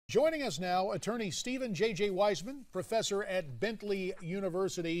Joining us now, attorney Stephen J.J. Weisman, professor at Bentley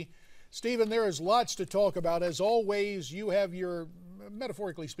University. Stephen, there is lots to talk about. As always, you have your,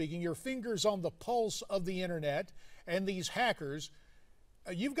 metaphorically speaking, your fingers on the pulse of the internet and these hackers.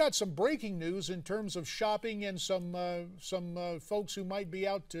 You've got some breaking news in terms of shopping and some folks who might be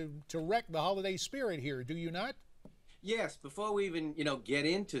out to wreck the holiday spirit here, do you not? Yes, before we even, get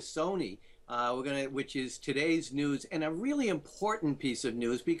into Sony, which is today's news, and a really important piece of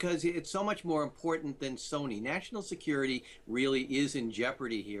news because it's so much more important than Sony. National security really is in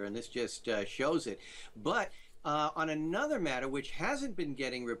jeopardy here, and this just shows it. But on another matter, which hasn't been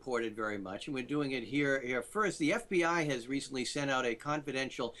getting reported very much, and we're doing it here first, the FBI has recently sent out a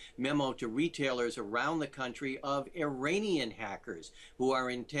confidential memo to retailers around the country of Iranian hackers who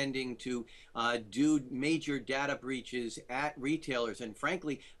are intending to do major data breaches at retailers. And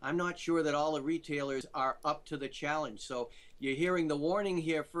frankly, I'm not sure that all the retailers are up to the challenge. So you're hearing the warning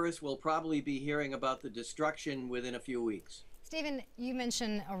here first. We'll probably be hearing about the destruction within a few weeks. Stephen, you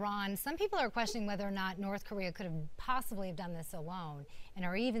mentioned Iran. Some people are questioning whether or not North Korea could have possibly have done this alone, and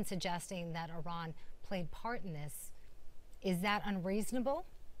are even suggesting that Iran played part in this. Is that unreasonable?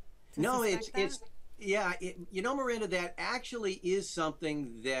 No, Miranda, that actually is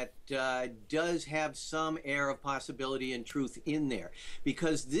something that does have some air of possibility and truth in there,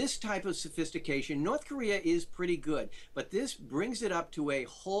 because this type of sophistication, North Korea is pretty good, but this brings it up to a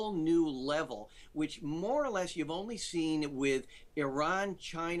whole new level, which more or less you've only seen with Iran,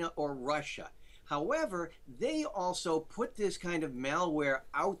 China, or Russia. However, they also put this kind of malware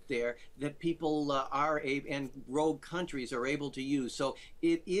out there that people and rogue countries are able to use. So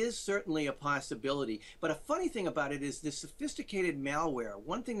it is certainly a possibility. But a funny thing about it is this sophisticated malware.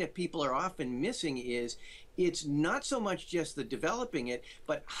 One thing that people are often missing is it's not so much just the developing it,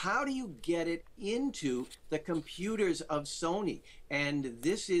 but how do you get it into the computers of Sony? And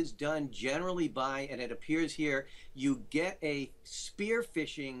this is done generally by, and it appears here, you get a spear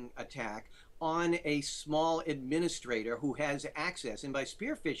phishing attack on a small administrator who has access, and by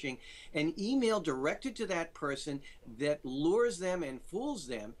spear phishing, an email directed to that person that lures them and fools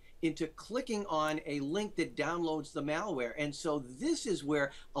them into clicking on a link that downloads the malware. And so this is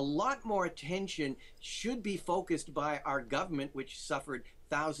where a lot more attention should be focused by our government, which suffered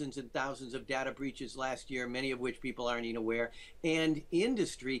thousands and thousands of data breaches last year, many of which people aren't even aware, and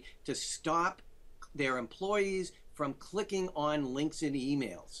industry, to stop their employees from clicking on links in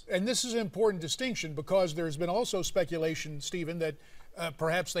emails. And this is an important distinction because there's been also speculation, Stephen, that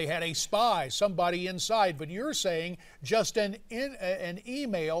perhaps they had a spy, somebody inside. But you're saying just an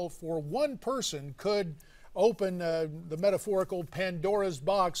email for one person could open the metaphorical Pandora's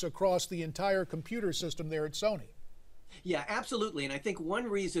box across the entire computer system there at Sony. Yeah, absolutely. And I think one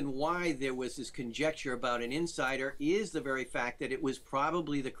reason why there was this conjecture about an insider is the very fact that it was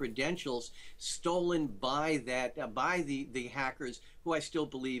probably the credentials stolen by the hackers, who I still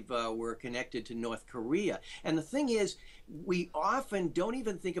believe were connected to North Korea. And the thing is, we often don't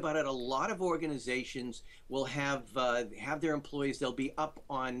even think about it. A lot of organizations will have their employees, they'll be up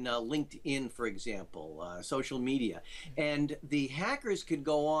on LinkedIn, for example, social media. And the hackers could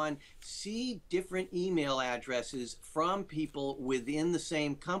go on, see different email addresses from people within the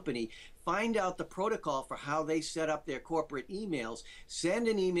same company, find out the protocol for how they set up their corporate emails, send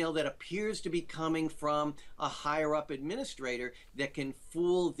an email that appears to be coming from a higher up administrator that can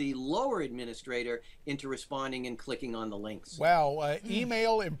fool the lower administrator into responding and clicking on the links. Wow,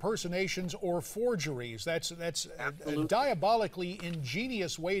 email impersonations or forgeries. That's a diabolically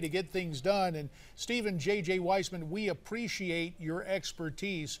ingenious way to get things done. And Stephen J.J. Weisman, we appreciate your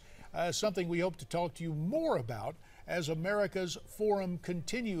expertise, something we hope to talk to you more about as America's Forum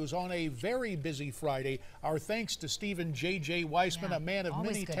continues on a very busy Friday. Our thanks to Stephen J.J. Weisman, a man of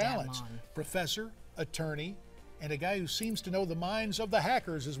many talents, professor, attorney, and a guy who seems to know the minds of the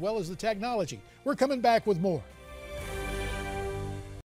hackers as well as the technology. We're coming back with more.